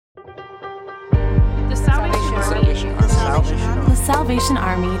The Salvation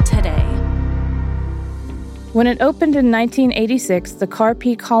Army today. When it opened in 1986, the Carr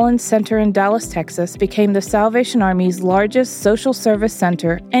P. Collins Center in Dallas, Texas, became the Salvation Army's largest social service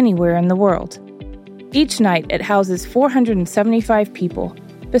center anywhere in the world. Each night, it houses 475 people.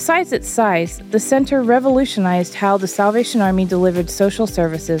 Besides its size, the center revolutionized how the Salvation Army delivered social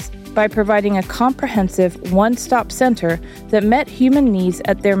services by providing a comprehensive, one-stop center that met human needs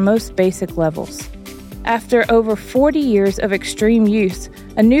at their most basic levels. After over 40 years of extreme use,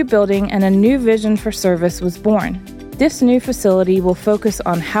 a new building and a new vision for service was born. This new facility will focus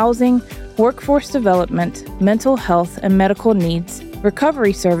on housing, workforce development, mental health and medical needs,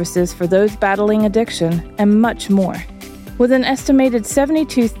 recovery services for those battling addiction, and much more. With an estimated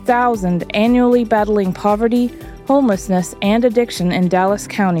 72,000 annually battling poverty, homelessness, and addiction in Dallas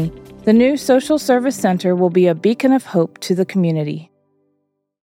County, the new Social Service Center will be a beacon of hope to the community.